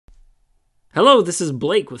Hello, this is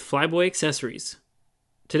Blake with Flyboy Accessories.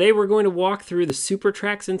 Today we're going to walk through the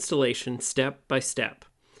Supertracks installation step by step.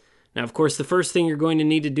 Now, of course, the first thing you're going to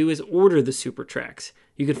need to do is order the Supertracks.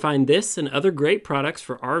 You can find this and other great products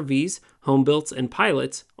for RVs, home builds, and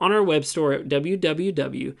pilots on our web store at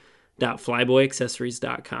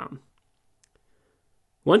www.flyboyaccessories.com.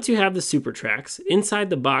 Once you have the Supertracks, inside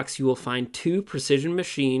the box you will find two precision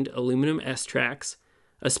machined aluminum S-tracks,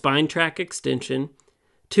 a spine track extension,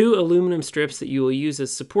 two aluminum strips that you will use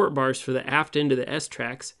as support bars for the aft end of the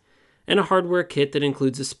S-tracks, and a hardware kit that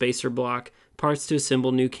includes a spacer block, parts to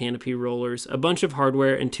assemble new canopy rollers, a bunch of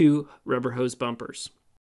hardware, and two rubber hose bumpers.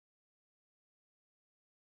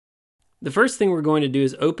 The first thing we're going to do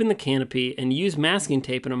is open the canopy and use masking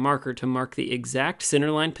tape and a marker to mark the exact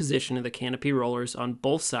centerline position of the canopy rollers on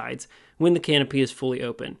both sides when the canopy is fully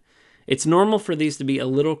open. It's normal for these to be a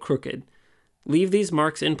little crooked. Leave these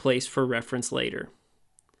marks in place for reference later.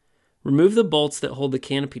 Remove the bolts that hold the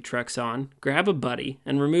canopy trucks on, grab a buddy,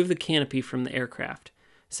 and remove the canopy from the aircraft.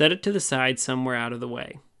 Set it to the side somewhere out of the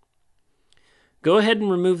way. Go ahead and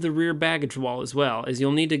remove the rear baggage wall as well, as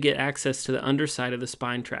you'll need to get access to the underside of the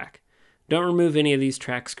spine track. Don't remove any of these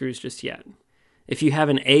track screws just yet. If you have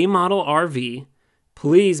an A model RV,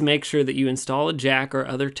 please make sure that you install a jack or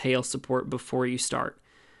other tail support before you start.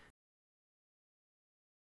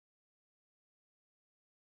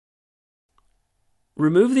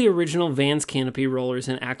 Remove the original van's canopy rollers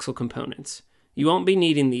and axle components. You won't be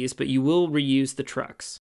needing these, but you will reuse the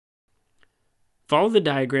trucks. Follow the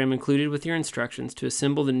diagram included with your instructions to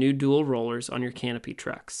assemble the new dual rollers on your canopy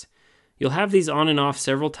trucks. You'll have these on and off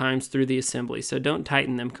several times through the assembly, so don't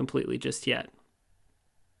tighten them completely just yet.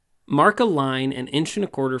 Mark a line 1.25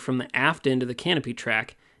 inches from the aft end of the canopy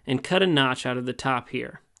track and cut a notch out of the top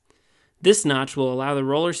here. This notch will allow the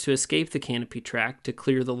rollers to escape the canopy track to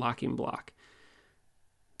clear the locking block.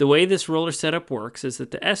 The way this roller setup works is that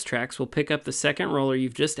the S-tracks will pick up the second roller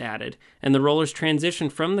you've just added, and the rollers transition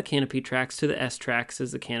from the canopy tracks to the S-tracks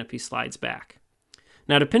as the canopy slides back.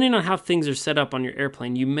 Now, depending on how things are set up on your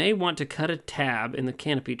airplane, you may want to cut a tab in the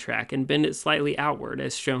canopy track and bend it slightly outward,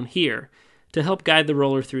 as shown here, to help guide the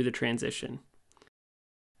roller through the transition.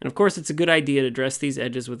 And of course, it's a good idea to dress these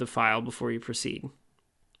edges with a file before you proceed.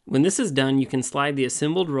 When this is done, you can slide the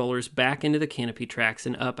assembled rollers back into the canopy tracks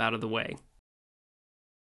and up out of the way.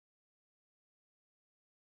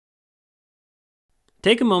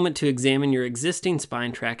 Take a moment to examine your existing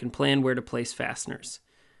spine track and plan where to place fasteners.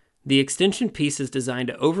 The extension piece is designed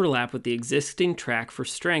to overlap with the existing track for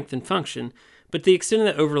strength and function, but the extent of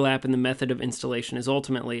the overlap and the method of installation is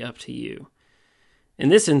ultimately up to you. In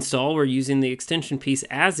this install, we're using the extension piece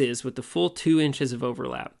as is with the full 2 inches of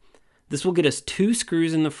overlap. This will get us 2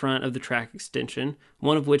 screws in the front of the track extension,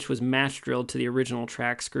 one of which was match drilled to the original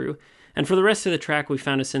track screw, and for the rest of the track we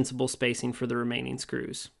found a sensible spacing for the remaining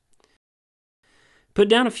screws. Put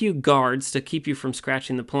down a few guards to keep you from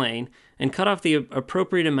scratching the plane, and cut off the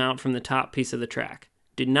appropriate amount from the top piece of the track.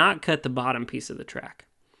 Do not cut the bottom piece of the track.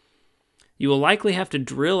 You will likely have to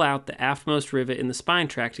drill out the aftmost rivet in the spine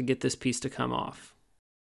track to get this piece to come off.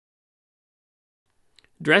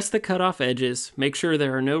 Dress the cut off edges, make sure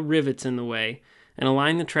there are no rivets in the way, and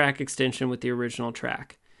align the track extension with the original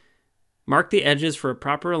track. Mark the edges for a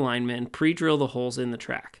proper alignment and pre-drill the holes in the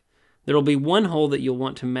track. There will be one hole that you'll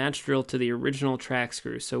want to match drill to the original track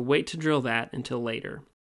screw, so wait to drill that until later.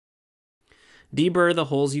 Deburr the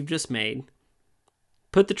holes you've just made.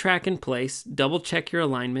 Put the track in place, double check your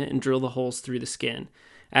alignment, and drill the holes through the skin.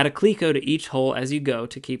 Add a cleco to each hole as you go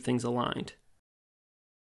to keep things aligned.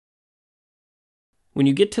 When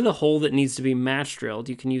you get to the hole that needs to be match drilled,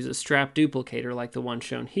 you can use a strap duplicator like the one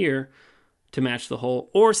shown here to match the hole,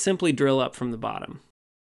 or simply drill up from the bottom.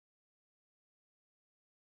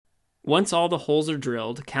 Once all the holes are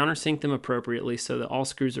drilled, countersink them appropriately so that all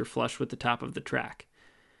screws are flush with the top of the track.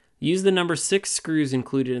 Use the number 6 screws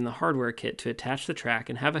included in the hardware kit to attach the track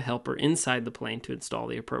and have a helper inside the plane to install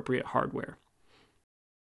the appropriate hardware.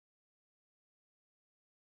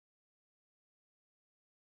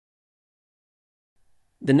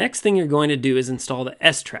 The next thing you're going to do is install the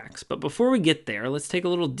S-tracks, but before we get there, let's take a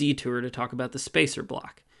little detour to talk about the spacer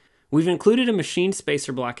block. We've included a machined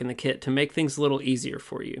spacer block in the kit to make things a little easier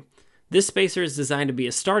for you. This spacer is designed to be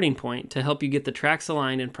a starting point to help you get the tracks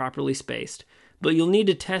aligned and properly spaced, but you'll need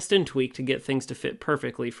to test and tweak to get things to fit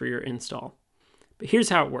perfectly for your install. But here's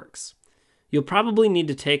how it works. You'll probably need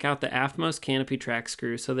to take out the aftmost canopy track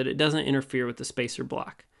screw so that it doesn't interfere with the spacer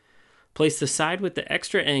block. Place the side with the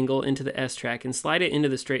extra angle into the S-track and slide it into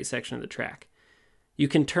the straight section of the track. You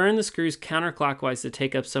can turn the screws counterclockwise to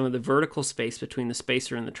take up some of the vertical space between the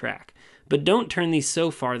spacer and the track, but don't turn these so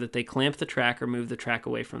far that they clamp the track or move the track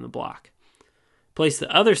away from the block. Place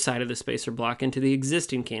the other side of the spacer block into the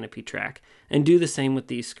existing canopy track, and do the same with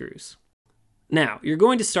these screws. Now, you're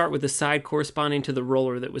going to start with the side corresponding to the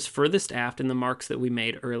roller that was furthest aft in the marks that we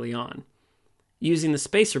made early on. Using the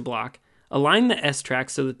spacer block, align the S-track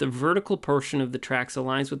so that the vertical portion of the tracks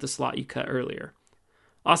aligns with the slot you cut earlier.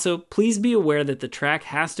 Also, please be aware that the track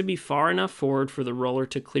has to be far enough forward for the roller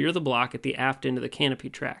to clear the block at the aft end of the canopy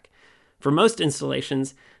track. For most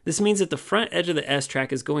installations, this means that the front edge of the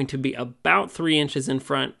S-track is going to be about 3 inches in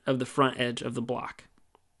front of the front edge of the block.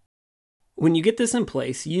 When you get this in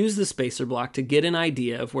place, use the spacer block to get an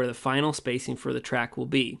idea of where the final spacing for the track will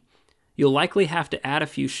be. You'll likely have to add a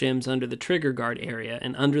few shims under the trigger guard area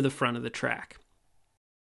and under the front of the track.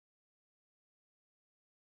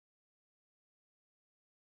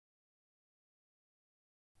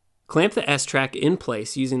 Clamp the S-track in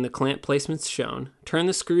place using the clamp placements shown, turn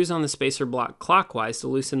the screws on the spacer block clockwise to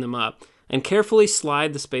loosen them up, and carefully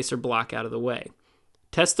slide the spacer block out of the way.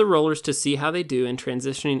 Test the rollers to see how they do in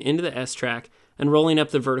transitioning into the S-track and rolling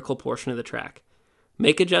up the vertical portion of the track.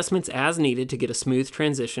 Make adjustments as needed to get a smooth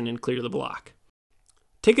transition and clear the block.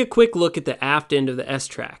 Take a quick look at the aft end of the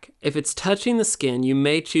S-track. If it's touching the skin, you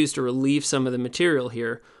may choose to relieve some of the material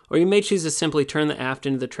here, or you may choose to simply turn the aft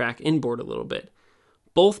end of the track inboard a little bit.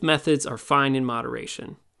 Both methods are fine in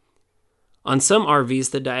moderation. On some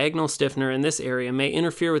RVs, the diagonal stiffener in this area may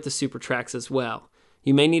interfere with the Supertracks as well.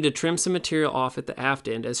 You may need to trim some material off at the aft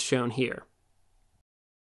end as shown here.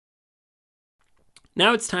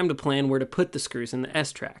 Now it's time to plan where to put the screws in the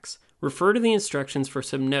S-tracks. Refer to the instructions for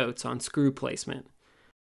some notes on screw placement.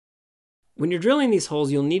 When you're drilling these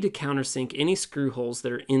holes, you'll need to countersink any screw holes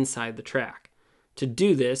that are inside the track. To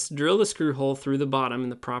do this, drill the screw hole through the bottom in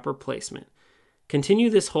the proper placement. Continue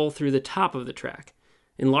this hole through the top of the track.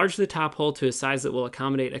 Enlarge the top hole to a size that will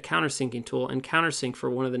accommodate a countersinking tool and countersink for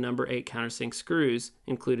one of the number 8 countersink screws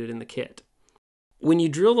included in the kit. When you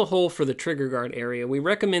drill the hole for the trigger guard area, we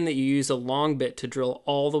recommend that you use a long bit to drill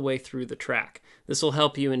all the way through the track. This will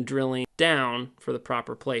help you in drilling down for the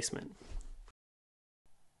proper placement.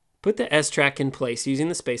 Put the S-track in place using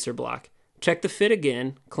the spacer block. Check the fit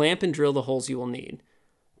again, clamp and drill the holes you will need.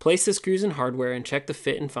 Place the screws and hardware and check the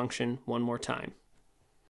fit and function one more time.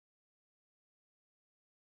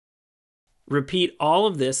 Repeat all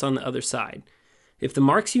of this on the other side. If the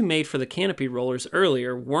marks you made for the canopy rollers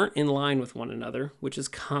earlier weren't in line with one another, which is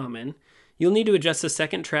common, you'll need to adjust the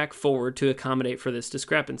second track forward to accommodate for this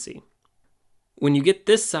discrepancy. When you get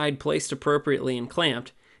this side placed appropriately and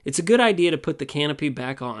clamped, it's a good idea to put the canopy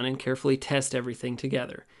back on and carefully test everything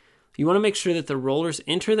together. You want to make sure that the rollers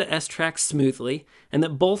enter the S-track smoothly and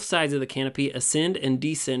that both sides of the canopy ascend and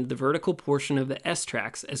descend the vertical portion of the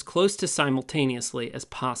S-tracks as close to simultaneously as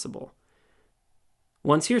possible.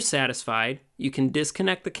 Once you're satisfied, you can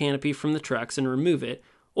disconnect the canopy from the trucks and remove it,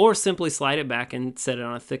 or simply slide it back and set it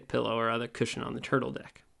on a thick pillow or other cushion on the turtle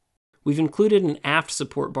deck. We've included an aft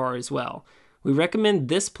support bar as well. We recommend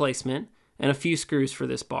this placement and a few screws for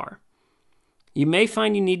this bar. You may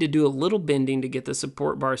find you need to do a little bending to get the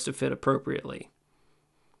support bars to fit appropriately.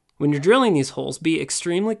 When you're drilling these holes, be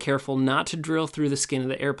extremely careful not to drill through the skin of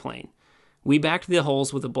the airplane. We backed the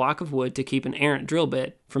holes with a block of wood to keep an errant drill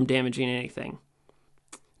bit from damaging anything.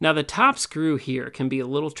 Now the top screw here can be a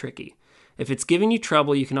little tricky. If it's giving you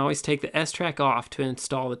trouble, you can always take the S-track off to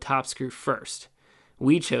install the top screw first.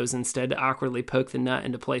 We chose instead to awkwardly poke the nut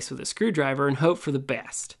into place with a screwdriver and hope for the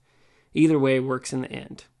best. Either way works in the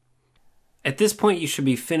end. At this point you should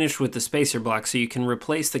be finished with the spacer block so you can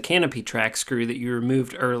replace the canopy track screw that you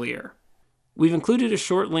removed earlier. We've included a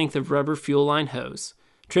short length of rubber fuel line hose.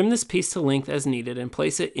 Trim this piece to length as needed and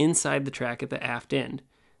place it inside the track at the aft end.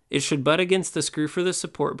 It should butt against the screw for the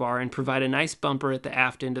support bar and provide a nice bumper at the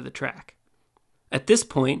aft end of the track. At this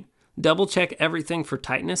point, double check everything for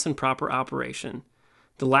tightness and proper operation.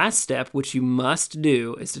 The last step, which you must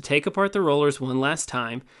do, is to take apart the rollers one last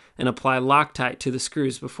time and apply Loctite to the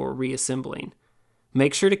screws before reassembling.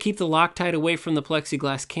 Make sure to keep the Loctite away from the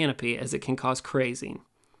plexiglass canopy as it can cause crazing.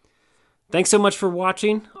 Thanks so much for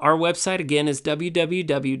watching. Our website again is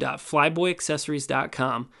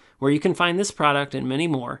www.flyboyaccessories.com, where you can find this product and many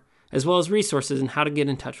more, as well as resources on how to get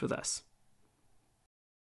in touch with us.